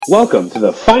Welcome to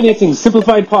the Financing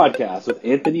Simplified podcast with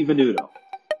Anthony Venuto.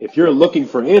 If you're looking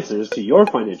for answers to your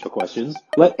financial questions,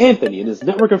 let Anthony and his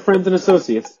network of friends and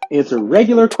associates answer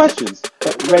regular questions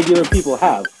that regular people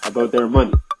have about their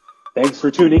money. Thanks for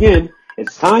tuning in.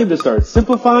 It's time to start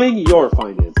simplifying your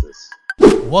finances.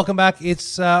 Welcome back.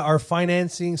 It's our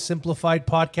Financing Simplified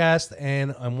podcast,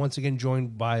 and I'm once again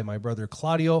joined by my brother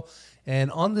Claudio.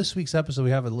 And on this week's episode, we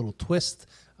have a little twist.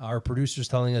 Our producer's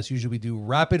telling us usually we do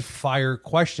rapid fire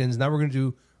questions. Now we're going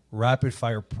to do rapid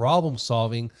fire problem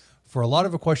solving for a lot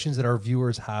of the questions that our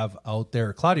viewers have out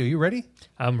there. Claudio, you ready?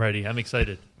 I'm ready. I'm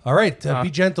excited. All right. Be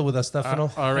gentle with us,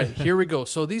 Stefano. All right, here we go.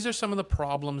 So these are some of the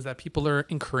problems that people are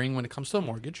incurring when it comes to a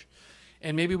mortgage,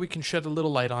 and maybe we can shed a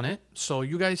little light on it. So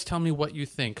you guys tell me what you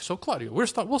think. So Claudio,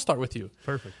 we'll start with you.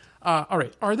 Perfect. All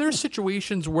right. Are there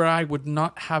situations where I would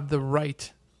not have the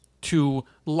right to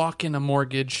lock in a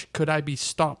mortgage? Could I be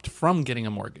stopped from getting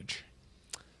a mortgage?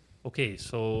 Okay,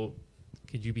 so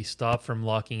could you be stopped from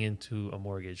locking into a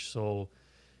mortgage? So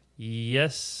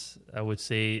yes, I would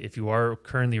say if you are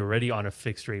currently already on a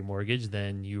fixed rate mortgage,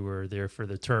 then you are there for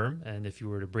the term. And if you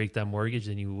were to break that mortgage,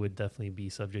 then you would definitely be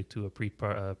subject to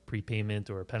a prepayment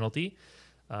or a penalty.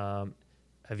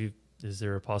 Is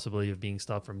there a possibility of being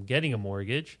stopped from getting a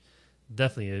mortgage?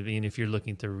 Definitely. I mean, if you're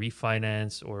looking to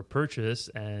refinance or purchase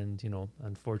and,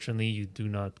 unfortunately you do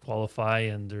not qualify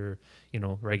under,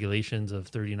 regulations of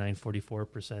 39, 44%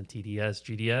 TDS,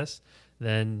 GDS,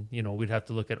 then, we'd have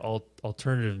to look at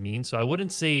alternative means. So I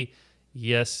wouldn't say,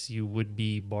 yes, you would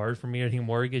be barred from getting a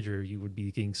mortgage or you would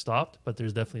be getting stopped, but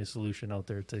there's definitely a solution out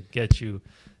there to get you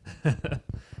into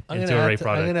a right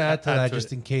product. I'm going to add to that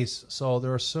just in case. So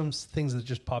there are some things that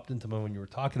just popped into mind when you were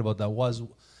talking about that was,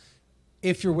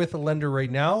 if you're with a lender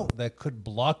right now that could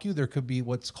block you, there could be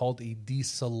what's called a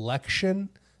deselection.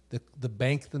 The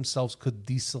bank themselves could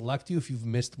deselect you if you've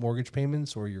missed mortgage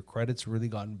payments or your credit's really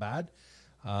gotten bad.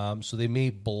 So they may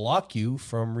block you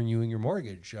from renewing your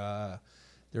mortgage.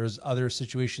 There's other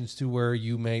situations too where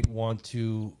you might want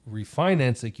to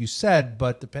refinance, like you said,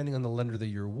 but depending on the lender that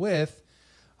you're with,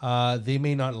 they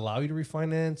may not allow you to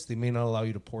refinance. They may not allow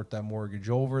you to port that mortgage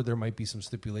over. There might be some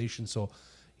stipulations. So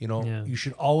you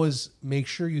should always make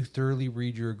sure you thoroughly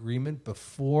read your agreement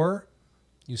before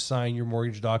you sign your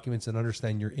mortgage documents and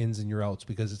understand your ins and your outs,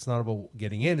 because it's not about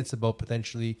getting in. It's about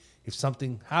potentially if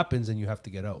something happens and you have to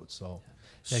get out. So,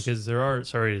 yeah, because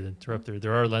sorry to interrupt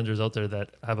there are lenders out there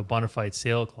that have a bona fide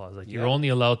sale clause. Like you're only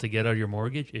allowed to get out of your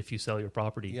mortgage if you sell your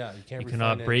property. Yeah, you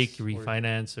cannot break,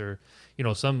 refinance, or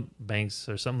some banks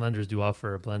or some lenders do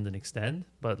offer a blend and extend.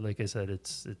 But like I said,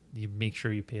 you make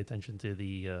sure you pay attention to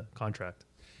the contract.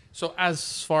 So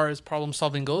as far as problem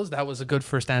solving goes, that was a good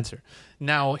first answer.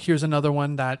 Now, here's another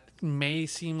one that may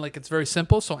seem like it's very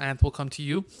simple. So Ant, will come to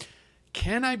you.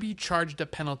 Can I be charged a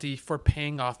penalty for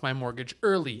paying off my mortgage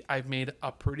early? I've made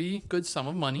a pretty good sum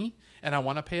of money and I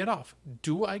want to pay it off.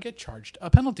 Do I get charged a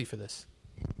penalty for this?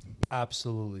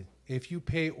 Absolutely. If you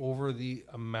pay over the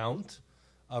amount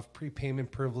of prepayment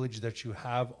privilege that you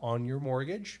have on your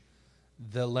mortgage,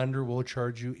 the lender will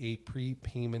charge you a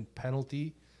prepayment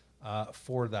penalty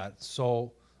for that.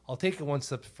 So I'll take it one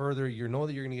step further. You know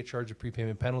that you're going to get charged a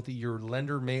prepayment penalty. Your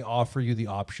lender may offer you the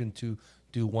option to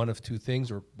do one of two things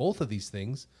or both of these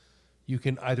things. You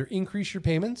can either increase your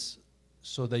payments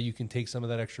so that you can take some of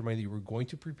that extra money that you were going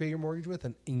to prepay your mortgage with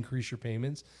and increase your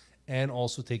payments, and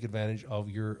also take advantage of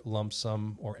your lump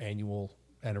sum or annual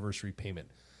anniversary payment.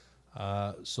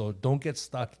 So don't get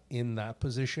stuck in that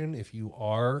position if you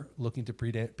are looking to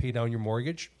pay down your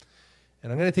mortgage.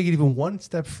 And I'm going to take it even one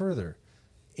step further.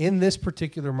 In this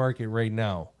particular market right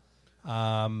now,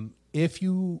 if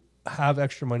you have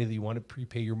extra money that you want to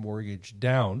prepay your mortgage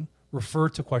down, refer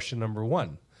to question number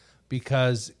 1.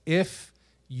 Because if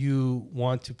you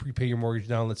want to prepay your mortgage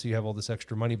down, let's say you have all this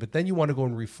extra money, but then you want to go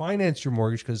and refinance your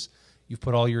mortgage because you've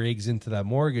put all your eggs into that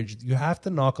mortgage, you have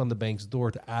to knock on the bank's door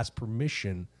to ask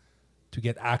permission to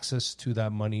get access to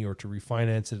that money or to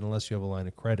refinance it unless you have a line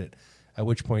of credit. At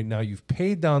which point now you've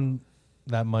paid down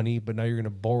that money, but now you're going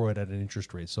to borrow it at an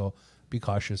interest rate. So be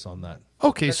cautious on that.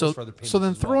 Okay, so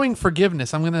then throwing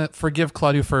forgiveness, I'm going to forgive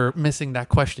Claudio for missing that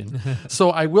question.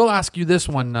 So I will ask you this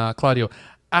one, Claudio.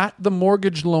 At the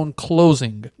mortgage loan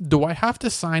closing, do I have to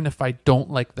sign if I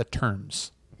don't like the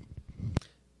terms?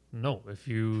 No, if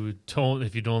you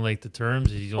don't like the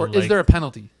terms, is there a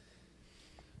penalty?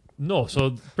 No,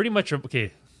 so pretty much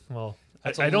okay. Well,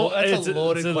 It's a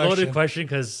loaded question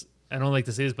because I don't like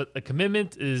to say this, but a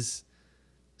commitment is.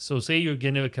 So say you're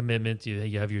getting a commitment,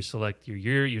 you have your select your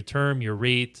year, your term, your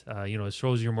rate, it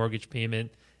shows your mortgage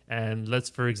payment. And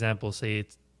let's, for example, say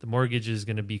the mortgage is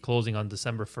going to be closing on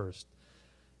December 1st.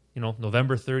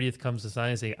 November 30th comes to sign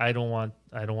and say, I don't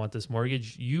want this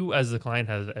mortgage. You as the client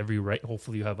have every right.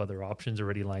 Hopefully you have other options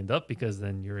already lined up, because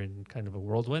then you're in kind of a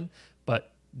whirlwind.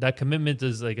 But that commitment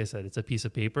is, like I said, it's a piece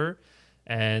of paper,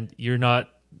 and you're not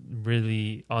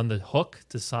really on the hook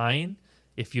to sign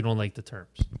if you don't like the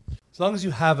terms. As long as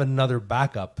you have another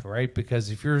backup, right? Because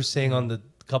if you're saying on the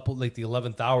couple, like the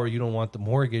 11th hour, you don't want the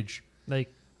mortgage,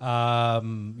 Like,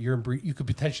 you could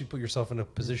potentially put yourself in a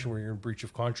position where you're in breach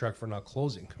of contract for not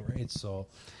closing, right? So,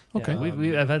 Okay.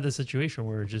 I've had this situation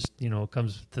where it just, it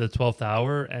comes to the 12th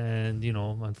hour, and,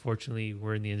 unfortunately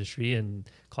we're in the industry and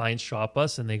clients shop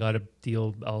us and they got a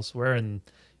deal elsewhere, and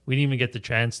we didn't even get the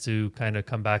chance to kind of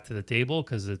come back to the table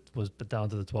because it was down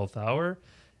to the 12th hour,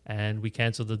 and we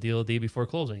canceled the deal the day before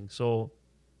closing. So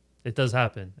it does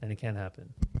happen, and it can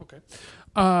happen. Okay.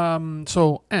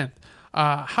 So, Ant,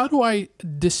 how do I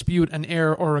dispute an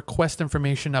error or request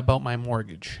information about my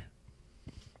mortgage?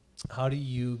 how do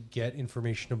you get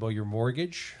information about your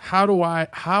mortgage? How do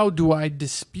I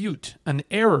dispute an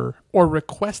error or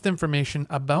request information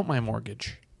about my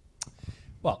mortgage?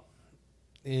 Well,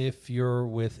 if you're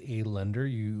with a lender,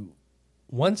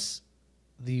 once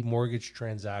the mortgage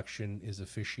transaction is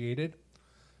officiated,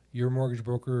 your mortgage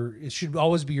broker, it should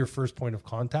always be your first point of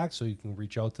contact, so you can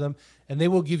reach out to them, and they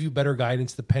will give you better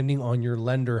guidance depending on your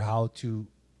lender how to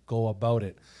go about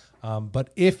it. But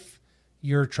if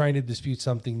you're trying to dispute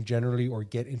something generally or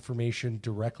get information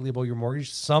directly about your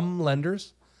mortgage, some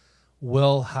lenders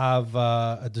will have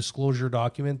a disclosure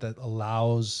document that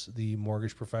allows the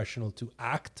mortgage professional to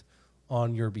act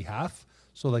on your behalf.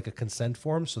 So like a consent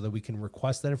form, so that we can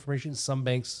request that information. Some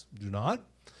banks do not.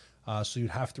 So you'd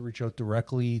have to reach out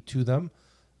directly to them.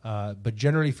 But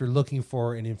generally, if you're looking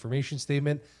for an information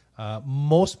statement,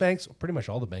 most banks, pretty much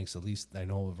all the banks, at least I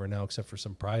know of right now, except for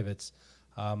some privates,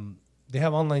 they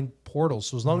have online portals.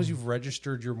 So as long as you've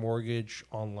registered your mortgage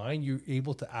online, you're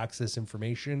able to access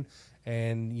information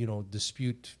and,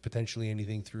 dispute potentially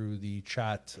anything through the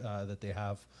chat that they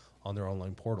have on their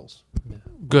online portals. Yeah.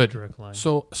 Good. Direct line.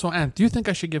 So, Ant, do you think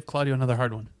I should give Claudio another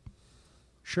hard one?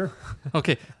 Sure.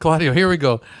 Okay, Claudio, here we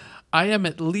go. I am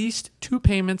at least 2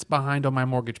 payments behind on my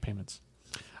mortgage payments.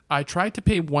 I tried to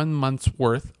pay 1 month's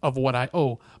worth of what I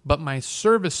owe, but my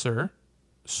servicer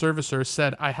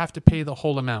said I have to pay the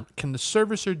whole amount. Can the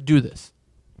servicer do this?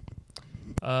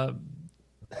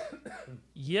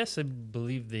 Yes, I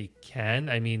believe they can.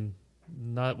 I mean,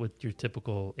 not with your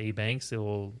typical A banks. They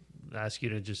will ask you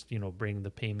to just, bring the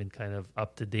payment kind of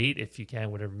up to date if you can,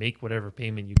 make whatever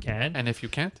payment you can. And if you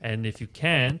can't? And if you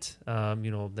can't,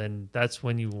 then that's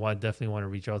when you definitely want to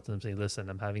reach out to them and say, listen,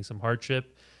 I'm having some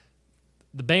hardship.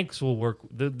 The banks will work.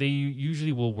 They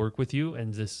usually will work with you.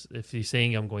 And if you're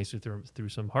saying I'm going through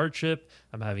some hardship,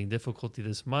 I'm having difficulty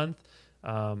this month,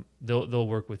 they'll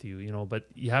work with you, but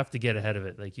you have to get ahead of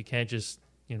it. Like you can't just,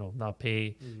 not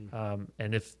pay.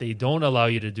 And if they don't allow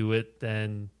you to do it,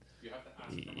 then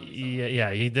you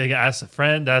ask a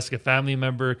friend, ask a family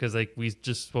member, because like we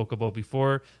just spoke about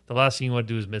before, the last thing you want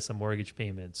to do is miss a mortgage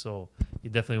payment. So you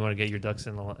definitely want to get your ducks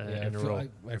in a row.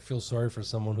 I feel sorry for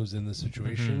someone who's in this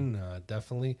situation.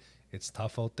 Definitely, it's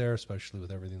tough out there, especially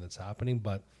with everything that's happening.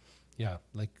 But yeah,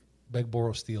 like beg,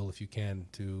 borrow, steal if you can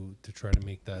to try to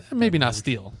make that. Maybe not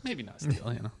steal.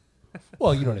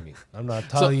 Well, you know what I mean. I'm not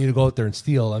telling you to go out there and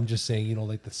steal. I'm just saying,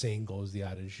 like the saying goes, the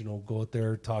adage, go out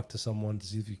there, talk to someone to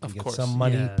see if you can get some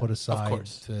money put aside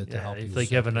to help you. If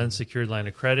like you have an unsecured line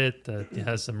of credit that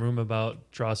has some room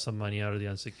draw some money out of the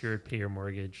unsecured, pay your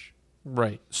mortgage.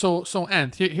 Right. So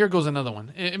Ant, here goes another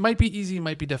one. It might be easy, it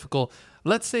might be difficult.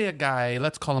 Let's say a guy,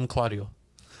 let's call him Claudio,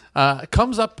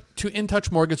 comes up to InTouch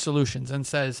Mortgage Solutions and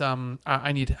says,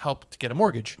 I need help to get a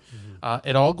mortgage.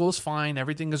 It all goes fine.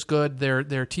 Everything is good. Their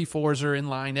T4s are in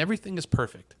line. Everything is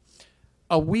perfect.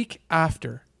 A week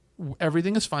after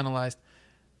everything is finalized,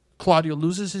 Claudio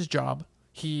loses his job.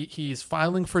 He's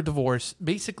filing for divorce.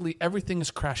 Basically, everything is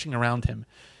crashing around him.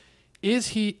 Is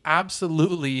he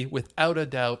absolutely, without a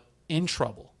doubt, in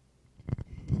trouble?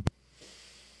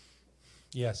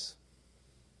 Yes.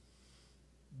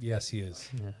 Yes, he is.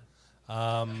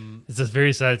 Yeah. It's a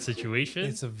very sad situation.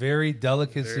 It's a very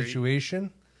delicate situation.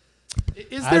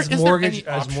 Is As there mortgage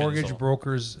options,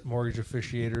 brokers, mortgage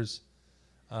officiators,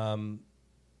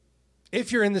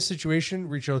 if you're in this situation,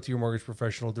 reach out to your mortgage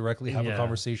professional directly. Have a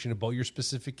conversation about your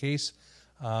specific case.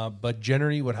 But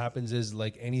generally, what happens is,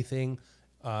 like anything,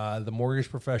 the mortgage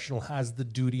professional has the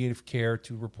duty of care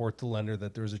to report to the lender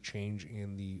that there's a change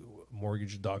in the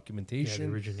mortgage documentation.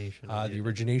 The origination. The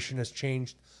origination has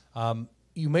changed.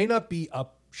 You may not be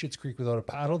up Schitt's Creek without a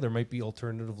paddle. There might be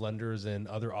alternative lenders and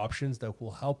other options that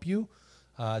will help you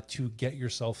to get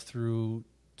yourself through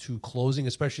to closing,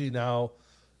 especially now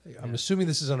I'm assuming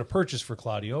this is on a purchase for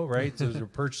Claudio, right? So they're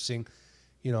purchasing,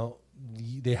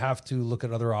 they have to look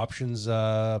at other options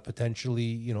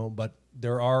potentially, but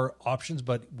there are options.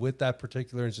 But with that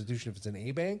particular institution, if it's an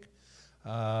A bank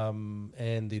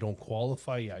and they don't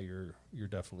qualify, you're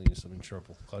definitely in some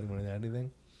trouble. Claudio, want to add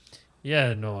anything?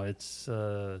 Yeah, no, it's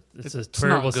a It's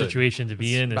terrible not good. situation to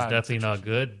be It's in. It's bad definitely not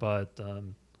situation. good, but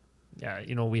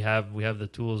we have the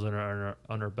tools on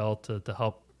our belt to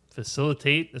help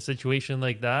facilitate a situation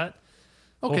like that.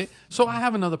 Okay, so I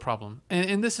have another problem,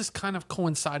 and this is kind of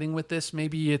coinciding with this.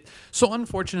 So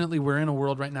unfortunately, we're in a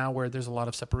world right now where there's a lot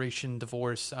of separation,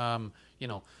 divorce,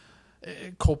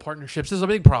 co-partnerships is a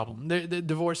big problem. The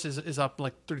divorce is up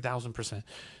like 3,000%.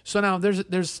 So now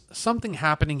there's something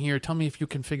happening here. Tell me if you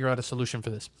can figure out a solution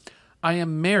for this. I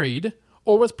am married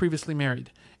or was previously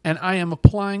married, and I am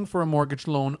applying for a mortgage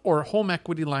loan or home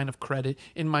equity line of credit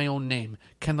in my own name.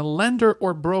 Can a lender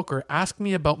or broker ask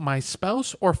me about my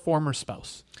spouse or former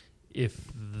spouse?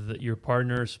 If your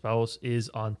partner spouse is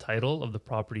on title of the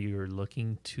property you're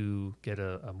looking to get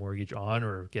a mortgage on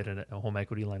or get a home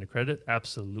equity line of credit,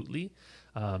 absolutely.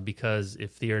 Because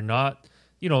if they are not,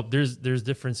 there's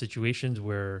different situations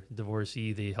where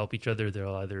divorcee, they help each other.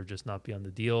 They'll either just not be on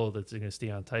the deal, that they're going to stay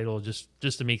on title, just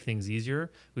to make things easier.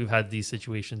 We've had these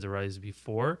situations arise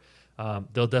before.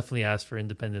 They'll definitely ask for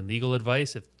independent legal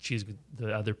advice if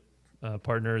the other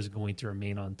partner is going to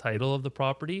remain on title of the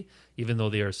property, even though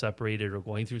they are separated or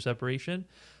going through separation.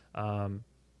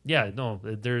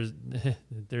 There's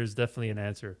definitely an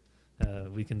answer.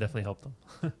 We can definitely help them.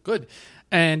 Good.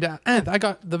 And I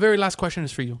got the very last question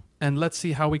is for you, and let's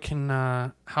see how we can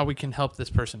help this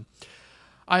person.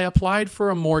 I applied for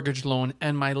a mortgage loan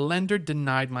and my lender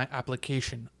denied my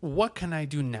application. What can I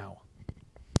do now?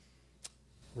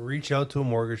 Reach out to a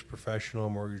mortgage professional, a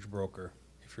mortgage broker.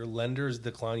 If your lender is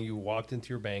declining, you walked into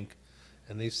your bank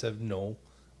and they said no,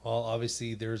 well,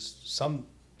 obviously there's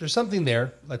something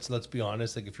there. Let's be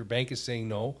honest. Like if your bank is saying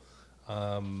no,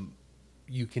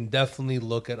 you can definitely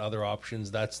look at other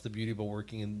options. That's the beauty about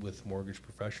working with mortgage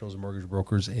professionals and mortgage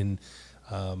brokers in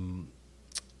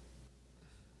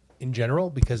general,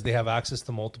 because they have access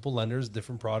to multiple lenders,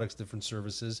 different products, different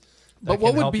services that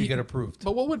can help you get approved.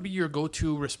 But what would be your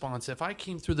go-to response if I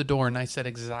came through the door and I said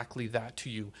exactly that to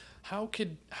you? How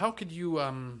could you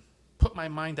put my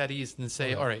mind at ease and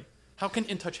say, all right, how can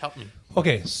InTouch help me?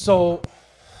 Okay, so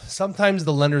sometimes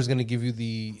the lender is going to give you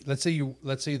let's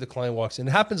say the client walks in.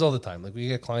 It happens all the time. Like we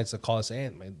get clients that call us,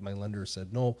 and my lender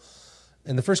said no.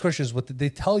 And the first question is, did they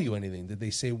tell you anything? Did they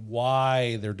say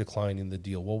why they're declining the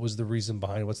deal? What was the reason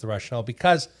behind it? What's the rationale?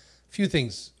 Because a few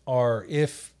things are,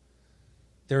 if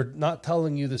they're not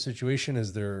telling you the situation,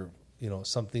 is there,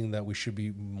 something that we should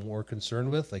be more concerned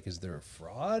with? Like, is there a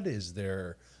fraud? Is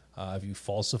there, have you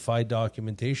falsified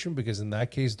documentation? Because in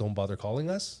that case, don't bother calling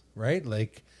us, right?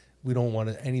 Like, we don't want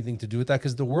anything to do with that,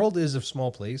 because the world is a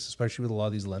small place, especially with a lot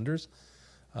of these lenders.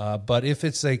 But if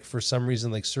it's like for some reason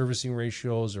like servicing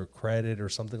ratios or credit or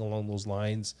something along those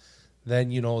lines, then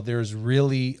there's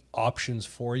really options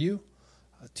for you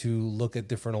to look at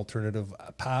different alternative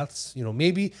paths.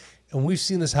 Maybe, and we've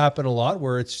seen this happen a lot,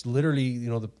 where it's literally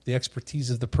the expertise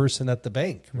of the person at the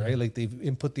bank, right? Mm-hmm. Like they've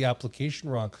input the application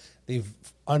wrong, they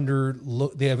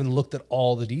haven't looked at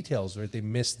all the details, right? They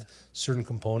missed certain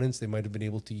components. They might have been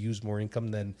able to use more income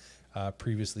than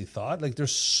previously thought. Like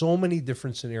there's so many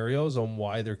different scenarios on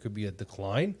why there could be a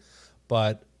decline,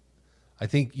 but I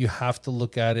think you have to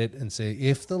look at it and say,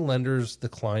 if the lender's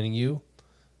declining you,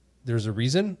 there's a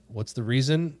reason. What's the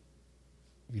reason?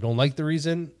 If you don't like the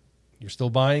reason, you're still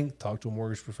buying, talk to a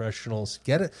mortgage professional,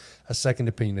 get a second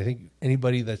opinion. I think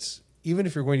anybody even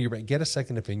if you're going to your bank, get a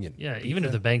second opinion. Yeah, even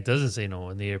if the bank doesn't say no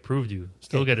and they approved you,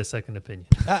 still get a second opinion.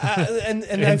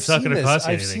 And I've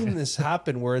seen this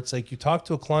happen where it's like you talk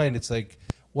to a client, it's like,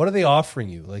 what are they offering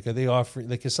you? Like, are they offering,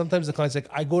 like, because sometimes the client's like,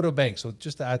 I go to a bank. So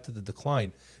just to add to the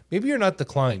decline, maybe you're not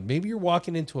declined. Maybe you're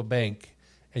walking into a bank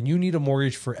and you need a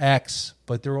mortgage for X,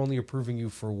 but they're only approving you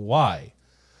for Y,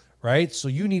 right? So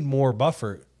you need more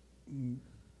buffer.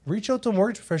 Reach out to a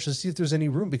mortgage professional to see if there's any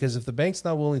room, because if the bank's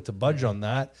not willing to budge on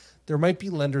that, there might be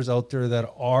lenders out there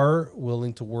that are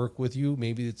willing to work with you.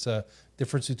 Maybe it's a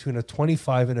difference between a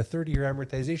 25 and a 30-year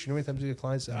amortization. How many times do you get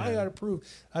clients say, I got approved,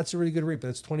 that's a really good rate, but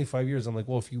it's 25 years. I'm like,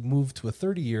 well, if you move to a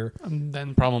 30-year,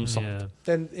 then problem solved. Yeah.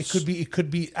 Then it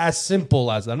could be as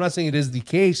simple as that. I'm not saying it is the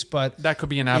case, but that could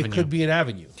be an avenue. It could be an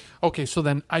avenue. Okay, so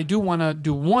then I do want to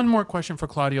do one more question for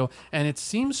Claudio, and it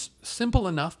seems simple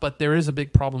enough, but there is a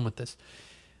big problem with this.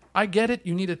 I get it.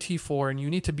 You need a T4 and you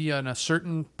need to be on a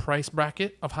certain price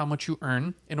bracket of how much you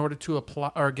earn in order to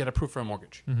apply or get approved for a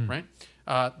mortgage, right?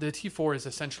 The T4 is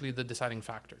essentially the deciding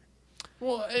factor.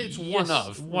 Well, it's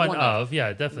Yes, one of. Yeah,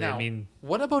 definitely. Now, I mean,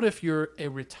 what about if you're a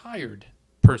retired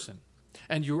person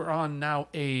and you're on now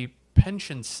a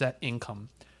pension set income?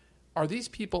 Are these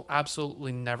people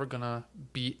absolutely never going to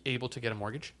be able to get a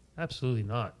mortgage? absolutely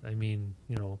not. I mean,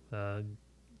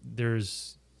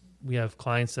 we have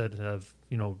clients that have,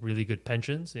 really good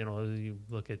pensions. You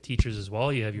look at teachers as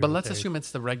well. You have your But let's retired- assume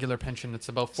it's the regular pension. It's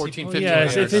about 14, Oh, 15. yeah,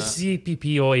 years. if it's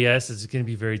CPP OAS, it's going to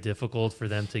be very difficult for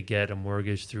them to get a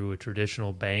mortgage through a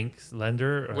traditional bank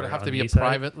lender. Would or it have on to be the a side.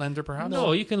 private lender, perhaps?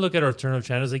 No, you can look at alternative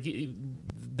channels.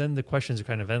 Then the questions are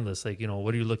kind of endless.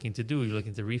 What are you looking to do? Are you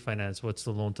looking to refinance? What's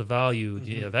the loan to value? Do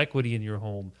you have equity in your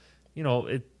home?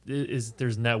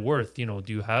 There's net worth. Do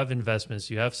you have investments?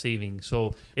 Do you have savings?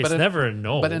 So it's never a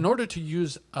no. But in order to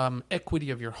use equity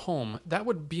of your home, that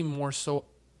would be more so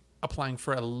applying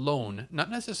for a loan, not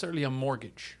necessarily a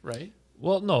mortgage, right?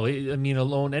 Well, no, I mean a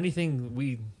loan. Anything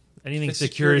it's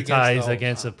secured securitized against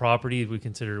against a property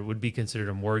would be considered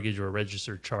a mortgage or a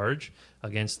registered charge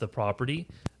against the property.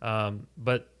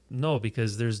 But no,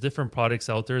 because there's different products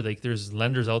out there. Like there's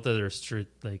lenders out there that are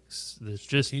there's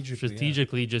just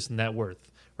strategically just net worth,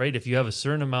 right? If you have a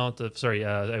certain amount of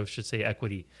I should say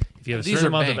equity. If you have a These certain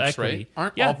are amount banks, of equity, right?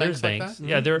 Aren't yeah, all there's banks like banks. that?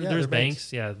 Yeah, there's they're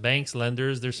banks. Yeah, banks,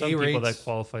 lenders. There's some people A-rates. that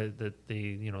qualify that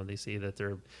they say that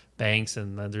they're banks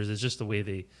and lenders. It's just the way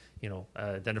they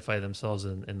identify themselves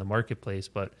in the marketplace.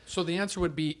 But So the answer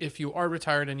would be if you are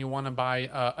retired and you want to buy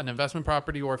an investment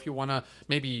property, or if you want to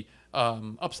maybe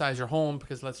upsize your home,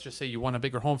 because let's just say you want a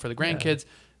bigger home for the grandkids,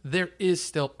 there is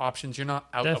still options. You're not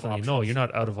out of definitely, options. no, you're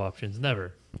not out of options.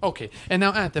 Never. Okay. And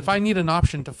now, Ant, if I need an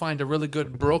option to find a really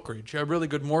good brokerage, a really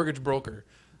good mortgage broker,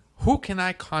 who can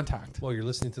I contact? Well, you're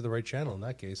listening to the right channel in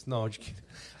that case. No, just kidding.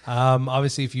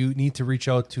 Obviously, if you need to reach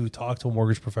out to talk to a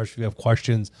mortgage professional, if you have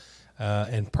questions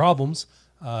and problems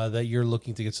that you're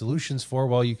looking to get solutions for,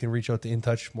 well, you can reach out to In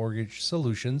Touch Mortgage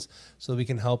Solutions so we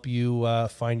can help you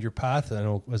find your path. I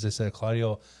know, as I said,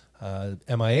 Claudio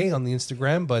MIA on the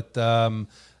Instagram, but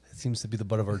it seems to be the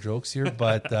butt of our jokes here.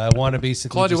 But I want to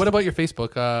basically Claudia, what about your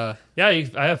Facebook? Yeah,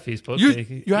 I have Facebook.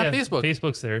 You have Facebook?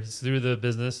 Facebook's there. It's through the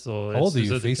business. So How old are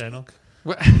you, it's a Facebook? channel.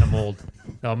 What, I'm old.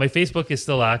 No, my Facebook is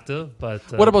still active, but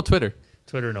what about Twitter?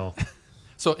 Twitter? No,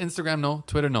 So Instagram, no.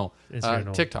 Twitter, no. Instagram,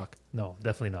 no. TikTok, no,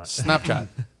 definitely not. Snapchat,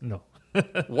 No.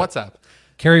 WhatsApp.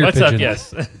 carrier What's pigeon? up?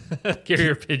 Yes,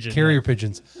 carrier pigeon. Carrier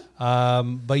pigeons.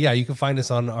 But yeah, you can find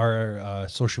us on our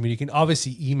social media. You can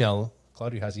obviously email.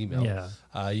 Claudio has email.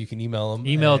 Yeah. You can email them.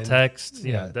 Email, and- text.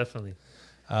 Yeah, yeah. definitely.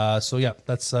 So yeah,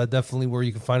 that's definitely where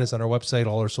you can find us on our website.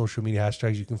 All our social media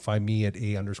hashtags. You can find me at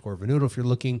 @A_Venuto if you're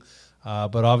looking.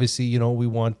 But obviously, we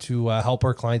want to help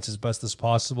our clients as best as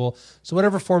possible. So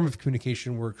whatever form of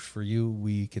communication works for you,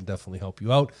 we can definitely help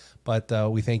you out. But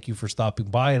we thank you for stopping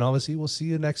by, and obviously, we'll see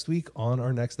you next week on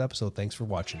our next episode. Thanks for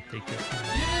watching. Take care.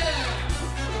 Yeah.